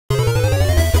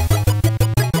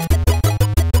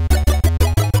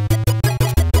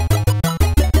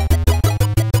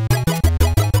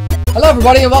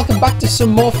everybody and welcome back to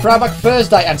some more Throwback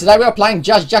Thursday, and today we are playing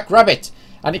Jazz Jack Rabbit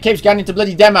and it keeps going into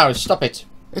bloody demos. Stop it.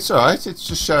 It's alright, it's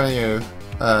just showing you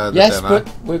the yes, demo.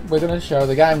 but we're going to show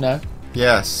the game now.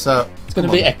 Yes, so it's going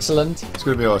to be excellent. It's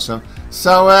going to be awesome.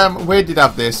 So we did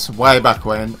have this way back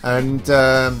when, and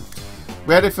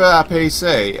we had it for our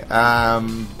PC,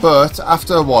 but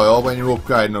after a while when you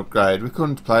upgrade, we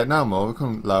couldn't play it no more, we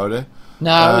couldn't load it.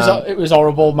 No, it was a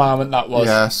horrible moment, that was.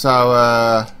 Yeah,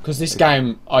 so because this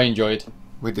game I enjoyed.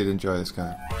 We did enjoy this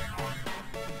game.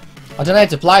 I don't know how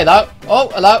to play though. Oh,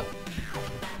 hello.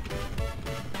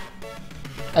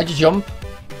 How'd you jump?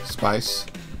 Space.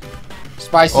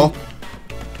 Space. Up.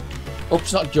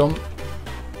 Up's not jump.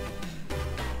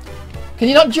 Can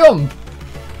you not jump?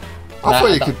 I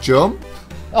thought you could jump.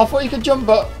 I thought you could jump,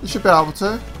 but you should be able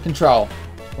to. Control.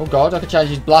 Oh god, I could change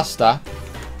his blaster.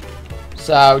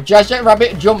 So, Jazz Jack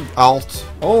Rabbit, jump. Alt.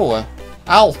 Oh,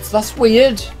 alt. That's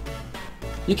weird.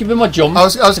 You can be my jump. I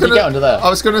was gonna get under there. I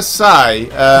was gonna say.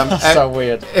 That's so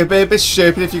weird. It'd be a bit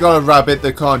stupid if you got a rabbit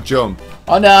that can't jump.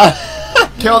 Oh no.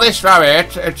 Kill this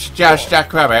rabbit. It's Jazz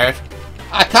Jack Rabbit.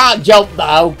 I can't jump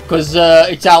though because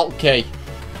it's alt key.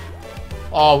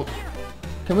 Oh,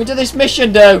 can we do this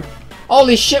mission, dude?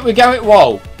 Holy shit, we're going.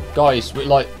 Whoa, guys, we're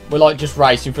like just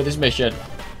racing for this mission.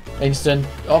 Instant.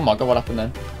 Oh my god, what happened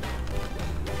then?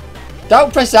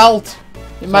 Don't press alt.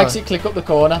 It makes it click up the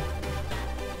corner.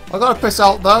 I gotta press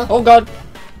alt though. Oh god.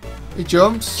 He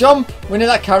jumps. Jump. We need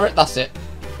that carrot. That's it.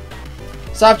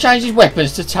 So I've changed his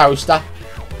weapons to toaster.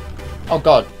 Oh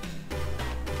god.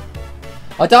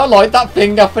 I don't like that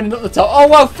thing happening at the top. Oh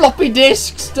wow, floppy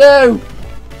disks too.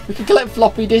 We can collect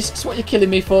floppy disks. What are you killing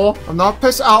me for? I'm not.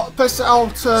 Press alt. Press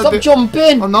alt. Stop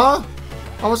jumping. I'm not.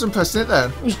 I wasn't pressing it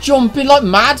then. It was jumping like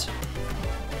mad.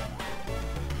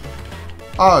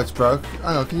 Oh, it's broke.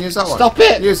 Hang on, can you use that one? Stop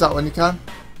it! Use that one, you can.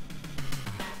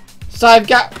 Save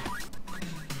gap.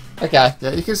 Okay.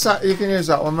 Yeah, you can use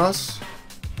that one, Ross.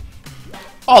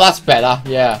 Oh, that's better.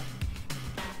 Yeah.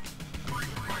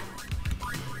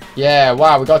 Yeah.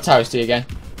 Wow, we got toasty again.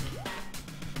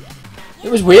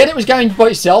 It was weird. It was going by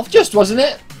itself, just wasn't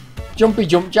it? Jumpy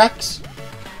jump jacks.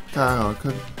 Okay, hang on,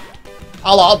 could.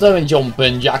 I like doing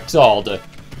jumping jacks order.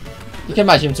 You can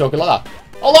imagine him talking like that.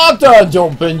 I like doing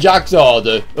jumping jacks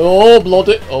order. Oh,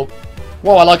 bloody. Oh.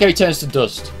 Whoa, I like how he turns to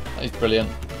dust. That is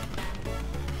brilliant.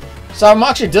 So I'm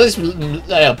actually doing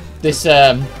this.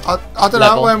 I don't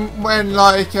know when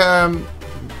like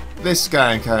this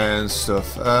game came and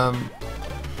stuff. I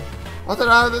don't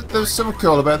know. There was something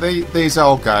cool about these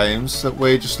old games that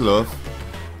we just love.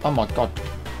 Oh my god.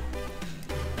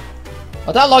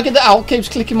 I don't like it that alt keeps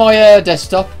clicking my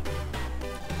desktop.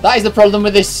 That is the problem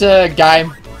with this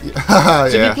game. So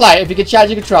if you play it, if you can change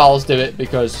your controls, do it,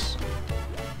 because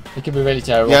it can be really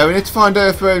terrible. Yeah, we need to find a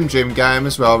Earthworm Jim game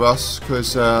as well, Ross,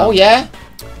 because oh yeah?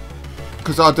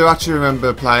 Because I do actually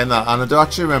remember playing that, and I do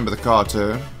actually remember the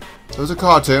cartoon. There was a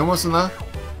cartoon, wasn't there?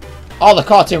 Oh, the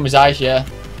cartoon was ace, yeah.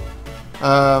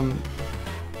 I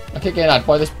keep getting had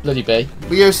by this bloody bee.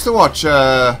 We used to watch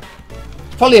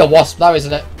it's probably a wasp though,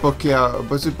 isn't it?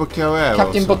 Was it Bucky Hare?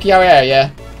 Captain Bucky Hare,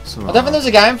 yeah. Something I don't think there was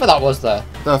a game for that, was there?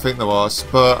 I don't think there was,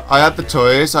 but I had the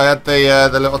toys. I had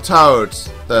the little toads.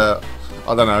 I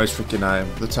don't know his freaking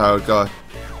name. The toad guy.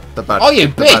 The bad. Oh, you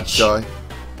the bitch! Bad guy.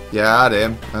 Yeah, I had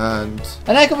him, and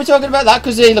how come we're talking about that?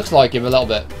 Because he looks like him a little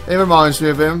bit. He reminds me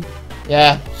of him.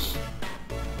 Yeah.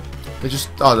 He just,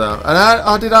 I don't know. And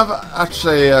I did have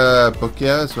actually Bucky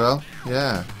as well.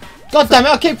 Yeah. God damn it!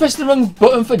 I keep pressing the wrong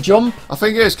button for jump. I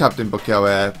think it is Captain Bucky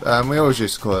Hare. We always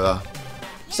used to call it that.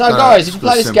 So guys, if you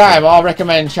play this game, I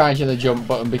recommend changing the jump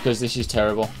button because this is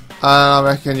terrible. I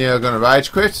reckon you're going to rage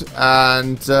quit,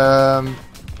 and can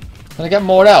I get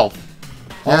more health?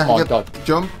 Yeah, oh my god.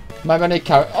 Jump. Maybe I need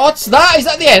carrot. Oh, it's that? Is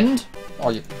that the end? Oh,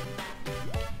 you.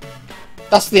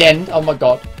 That's the end. Oh my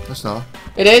god. That's not.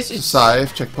 It is. It's a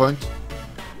save, checkpoint.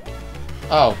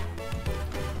 Oh.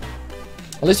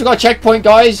 At least we got a checkpoint,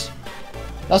 guys.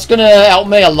 That's going to help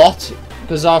me a lot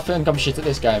because I think I'm shit at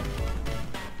this game.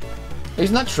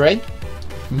 Isn't that tree?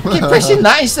 I keep pressing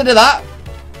that instead of that.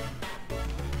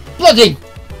 Bloody!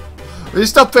 Will you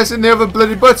stop pressing the other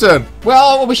bloody button?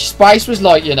 Well, I wish space was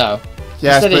like, you know.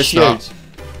 Yeah, instead of shoot. Not.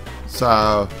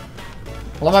 So.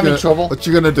 Well, I'm having trouble. What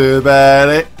you gonna do about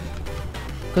it?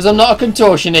 Because I'm not a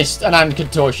contortionist, an hand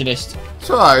contortionist. It's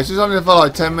alright. It's only for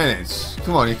like 10 minutes.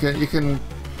 Come on, you can. You can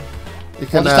I'll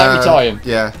just take your time.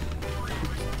 Yeah.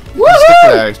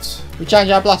 Woohoo! We change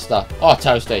our blaster. Oh,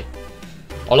 toasty.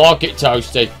 I like it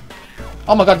toasty.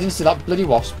 Oh my god, I didn't see that bloody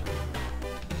wasp.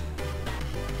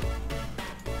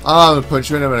 I'm gonna punch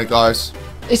you in a minute, guys.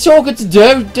 It's all good to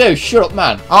do. Shut up,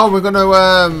 man. Oh, we're gonna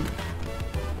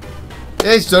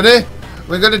Yeah, he's done it.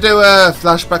 We're going to do a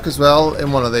flashback as well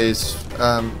in one of these.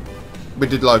 We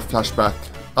did live flashback.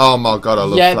 Oh my god, I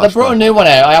love flashback. Yeah, they brought a new one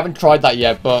out. I haven't tried that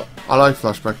yet, but... I like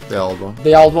flashback, the old one.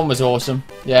 The old one was awesome.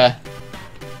 Yeah.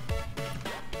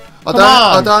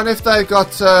 I don't know if they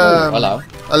got hello.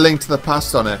 a link to the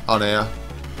past on here.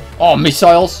 Oh,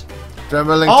 missiles. Do you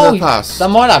remember a link to the past? They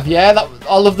might have, yeah.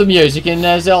 I love the music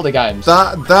in Zelda games.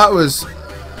 That was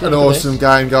an awesome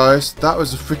game, guys. That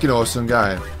was a freaking awesome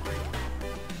game.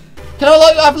 Can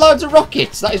I have loads of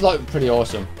rockets? That is like pretty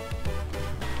awesome.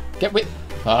 Get with.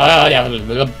 Oh, yeah.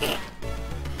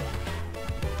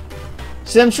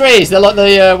 See them trees? They're like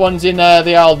the ones in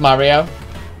the old Mario.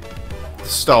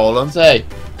 Stole them. See.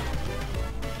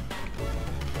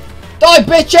 Die,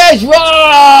 bitches! Roar!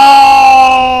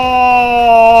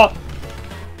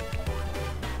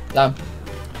 Damn.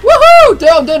 Woohoo! Dude,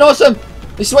 I'm doing awesome.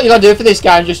 This is what you gotta do for this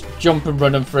game. Just jump and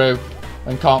run them through,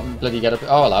 and can't bloody get up.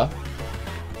 Oh, hello.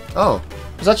 Oh.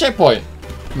 Was that checkpoint?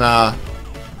 Nah.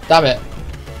 Damn it.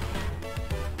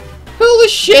 Holy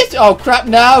shit! Oh crap!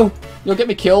 No, you'll get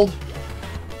me killed.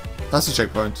 That's a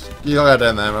checkpoint. You gotta go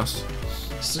down there, Ross.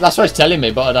 That's what it's telling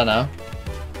me, but I don't know.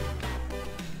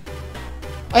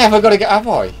 I haven't got to get. Have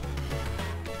I?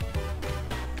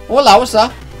 Oh, hello, what's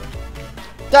that?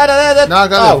 No, I got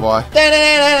the other way.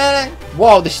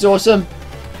 Whoa, this is awesome.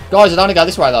 Guys, I don't want to go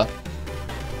this way though.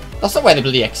 That's not where the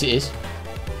bloody exit is.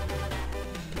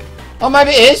 Oh,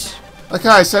 maybe it is.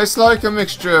 Okay, so it's like a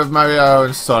mixture of Mario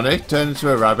and Sonic turned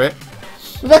into a rabbit.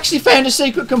 We've actually found a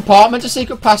secret compartment, a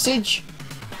secret passage.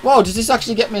 Whoa, does this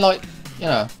actually get me like, you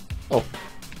know? Oh,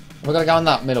 we're gonna go in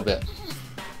that middle bit.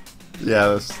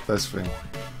 Yeah, that's thing.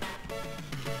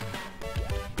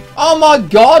 Oh my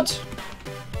god!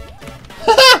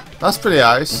 That's pretty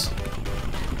nice.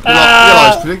 Your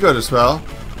life's pretty good as well.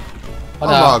 Oh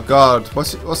my god,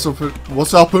 what's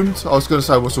happened? I was going to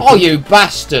say what's up. Oh, you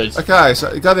bastard! Okay,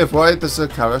 so you go the other way, there's a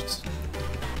carrot.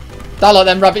 Don't like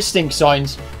them rabbit stink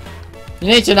signs. You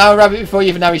need to know a rabbit before you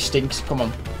even know he stinks. Come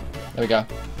on. There we go.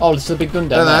 Oh, there's a big gun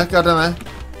down there. Go down there.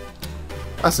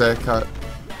 That's it, carrot.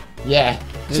 Yeah.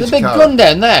 There's a big gun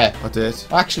down there. I did.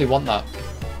 I actually want that.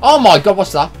 Oh my god,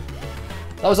 what's that?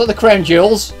 That was like the crown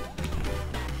jewels.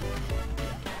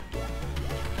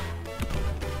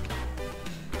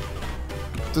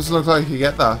 Doesn't look like you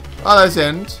get that. Oh, there's the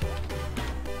end.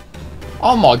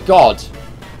 Oh my god.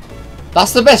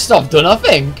 That's the best I've done, I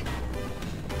think.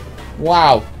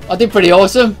 Wow. I did pretty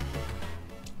awesome.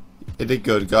 It did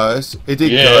good, guys. It did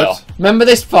good. Remember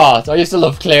this part? I used to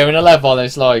love clearing a level and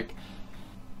it's like...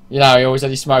 You know, he always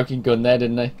had his smoking gun there,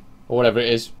 didn't he? Or whatever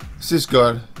it is. This is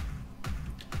good.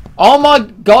 Oh my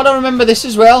god, I remember this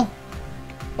as well.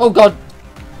 Oh god.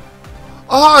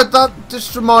 Oh, that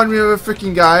just reminded me of a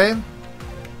freaking game.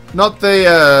 Not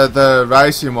the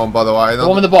racing one, by the way. The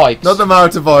one with the bikes. Not the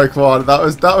motorbike one.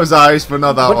 That was Ace, but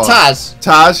not that one. Taz.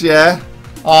 Taz, yeah.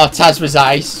 Oh, Taz was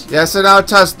Ace. Yeah, so now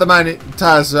Taz the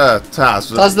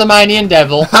Tasmanian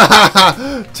devil.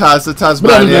 Taz the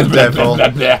Tasmanian devil.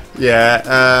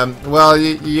 Yeah. Well,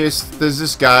 there's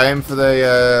this game for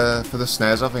the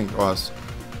SNES, I think it was.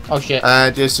 Oh shit.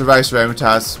 And just to race around with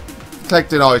Taz,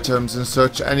 collecting items and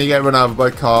such, and you get run over by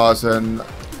cars and.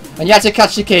 And you had to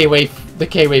catch the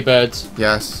kiwi birds.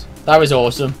 Yes. That was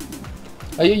awesome.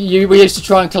 We used to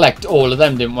try and collect all of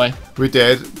them, didn't we? We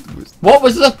did. What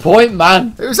was the point,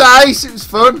 man? It was ace. It was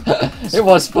fun. It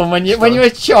was fun when you're a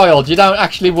child. You don't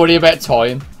actually worry about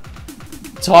time.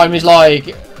 Time is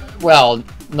like, well,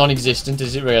 non-existent,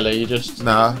 is it really? You just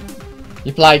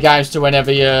you play games to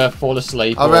whenever you fall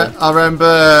asleep. I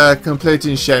remember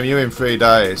completing Shemu in 3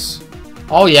 days.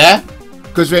 Oh yeah.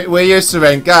 Because we used to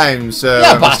rent games when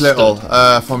I was little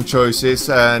from Choices,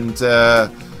 and yeah,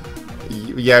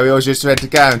 we always used to rent a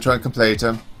game and try and complete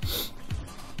them.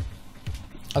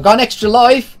 I got an extra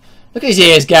life. Look at his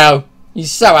ears go.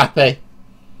 He's so happy.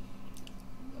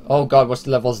 Oh god, what's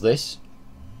the level's this?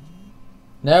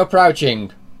 Now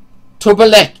approaching. Tub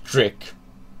electric.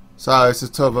 So it's a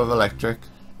tub of electric.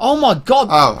 Oh my god.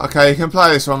 Oh, okay, you can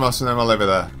play this one, Ross, and then we'll leave it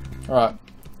there. Alright.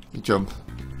 You jump.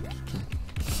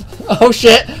 Oh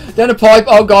shit, down a pipe,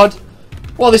 oh god.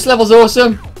 Well, this level's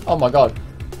awesome. Oh my god.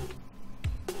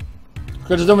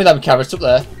 Could have done with them carrots up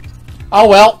there. Oh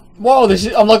well. Whoa,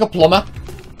 I'm like a plumber.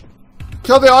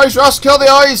 Kill the eyes, Ross, kill the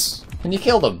eyes! Can you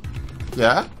kill them?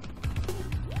 Yeah.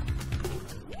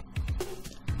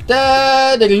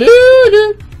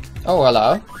 Oh,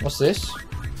 hello. What's this?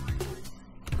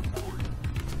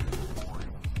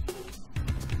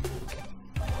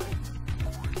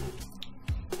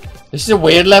 This is a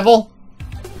weird level.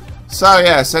 So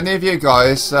yes, any of you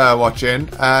guys watching,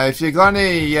 if you got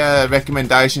any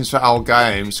recommendations for old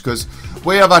games, because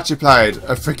we have actually played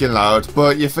a freaking load,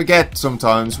 but you forget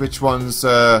sometimes which ones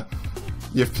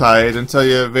you've played until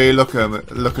you really look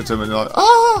at them and you're like,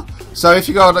 oh! So if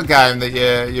you got a game that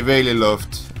you really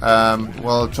loved,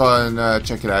 we'll try and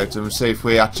check it out and see if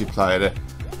we actually played it.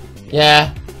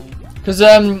 Yeah, because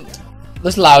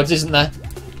there's loads, isn't there?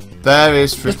 There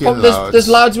is freaking loads. There's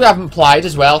loads we haven't played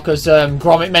as well, because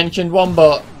Gromit mentioned one,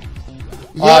 but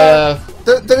yeah,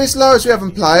 there is loads we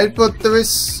haven't played, but there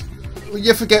is.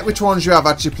 You forget which ones you have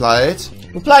actually played.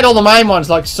 We played all the main ones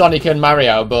like Sonic and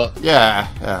Mario, but yeah,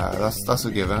 that's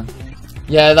a given.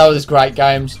 Yeah, those was great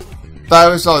games. That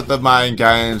was like the main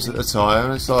games at the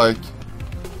time. It's like,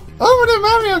 oh, the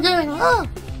Mario game! Ah.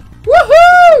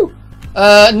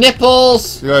 Woohoo!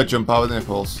 Nipples. You gotta jump over the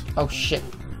nipples. Oh shit!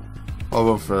 I'll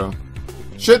run through them.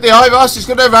 Shoot the eye, boss! He's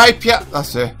gonna rape you.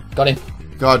 That's it. Got him.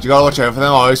 God, you gotta watch out for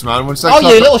them eyes, man. Once they you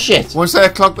little shit! Once they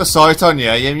clock the sight on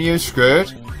you, you're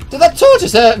screwed. Did that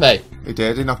tortoise hurt me? He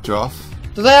did. He knocked you off.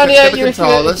 Do they only hurt you if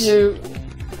you...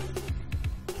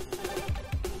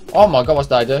 Oh my god, what's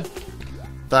they do?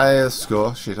 They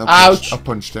score. Shit, Ouch! I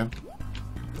punched him.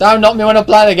 Don't knock me when I'm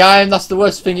playing a game. That's the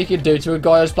worst thing you can do to a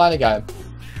guy who's playing a game.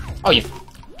 Oh, you...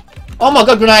 Oh my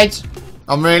god, grenades!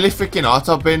 I'm really freaking hot.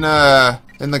 I've been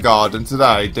in the garden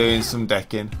today doing some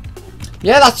decking.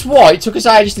 Yeah, that's why it took us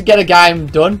ages to get a game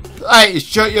done. Hey,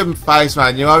 shut your face,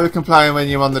 man. You always complain when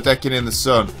you're on the decking in the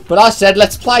sun. But I said,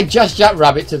 let's play Just Jack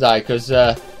Rabbit today, because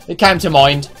it came to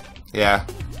mind. Yeah.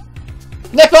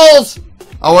 Nipples!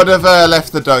 I would have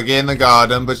left the doggy in the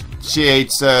garden, but she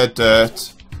eats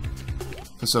dirt.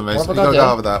 For some reason. You gotta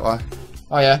go over that way.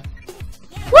 Oh, yeah.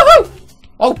 Woohoo!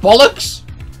 Oh, bollocks!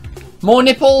 More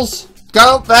nipples!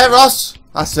 Go up there, Ross!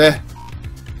 That's it.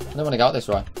 I don't want to go out this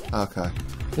way. Okay.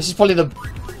 This is probably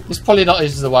not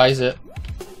the way, is it?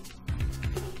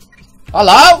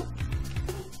 Hello?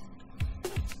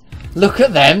 Look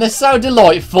at them, they're so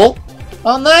delightful,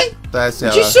 aren't they?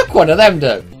 Would you suck one of them,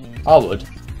 do? I would.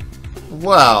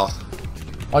 Well,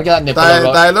 I'll get that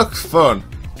nipple. They look fun.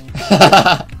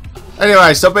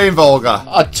 Anyway, stop being vulgar.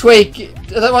 A tweak. Is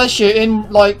that what they're shooting?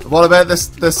 Like. What about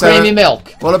the creamy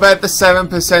milk? What about the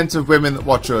 7% of women that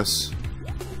watch us?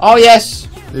 Oh yes.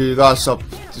 You gotta stop.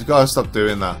 You gotta stop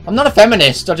doing that. I'm not a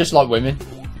feminist. I just like women.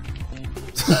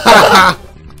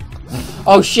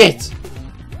 Oh shit.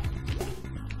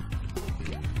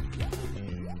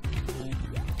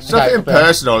 It's nothing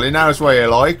personal. He knows what he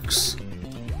likes.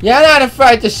 Yeah, I'm not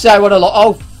afraid to say what I like.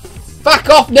 Oh, fuck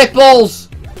off, nipples!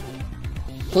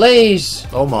 Please.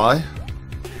 Oh my.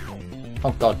 Oh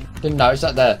god, didn't notice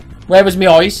that there. Where was my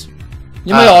eyes?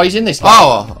 You're my eyes in this game.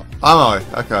 Oh, am I?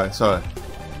 Okay, sorry.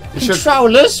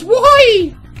 Controllers,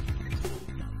 why?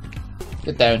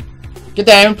 Get down. Get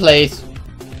down, please.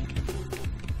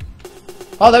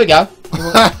 Oh, there we go.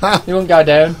 You won't go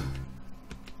down.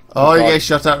 Oh, you get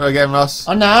shot at again, Ross.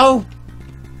 I know.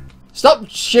 Stop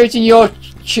shooting your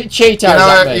Cheetos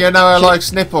at me. You know I like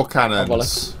nipple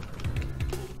cannons.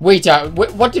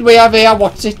 What did we have here?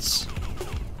 What's it?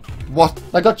 What?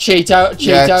 They got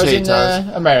Cheetos in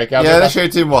America. Yeah, they're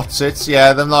shooting what's it.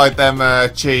 Yeah, them like them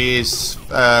cheese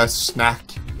snack.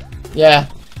 Yeah.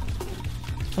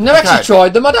 I've never actually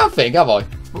tried them, I don't think, have I?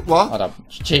 What? I don't.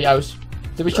 Cheetos.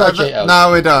 Did we try Cheetos?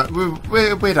 No, we don't.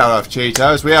 We don't have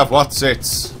Cheetos. We have what's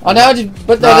it. I know,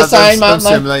 but they're the same, aren't they?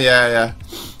 Similar, yeah.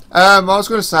 What I was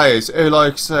going to say is, who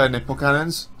likes nipple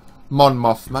cannons? Mon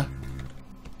Mothma.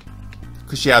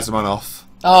 Because she has them on off.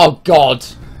 Oh, God.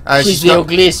 She's the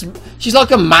ugliest. She's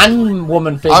like a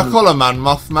man-woman thing. I call her Man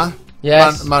Mothma.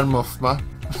 Yes. Man Mothma.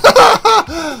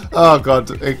 Oh,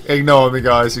 God. Ignore me,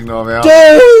 guys. Ignore me.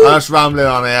 Dude! I'm just rambling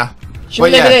on here. Should we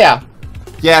leave it here?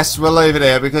 Yes, we'll leave it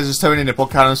here because there's too many nipple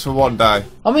cannons for one day.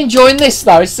 I'm enjoying this,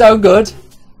 though. It's so good.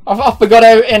 I forgot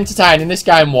how entertaining this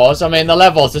game was. I mean, the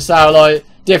levels are so, like,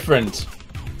 different.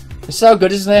 It's so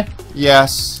good, isn't it?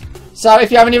 Yes. So, if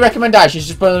you have any recommendations,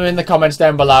 just put them in the comments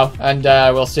down below, and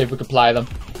we'll see if we can play them.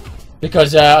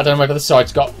 Because I don't know whether the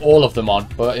site's got all of them on,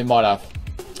 but it might have.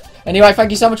 Anyway,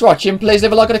 thank you so much for watching. Please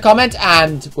leave a like and a comment,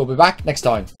 and we'll be back next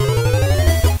time.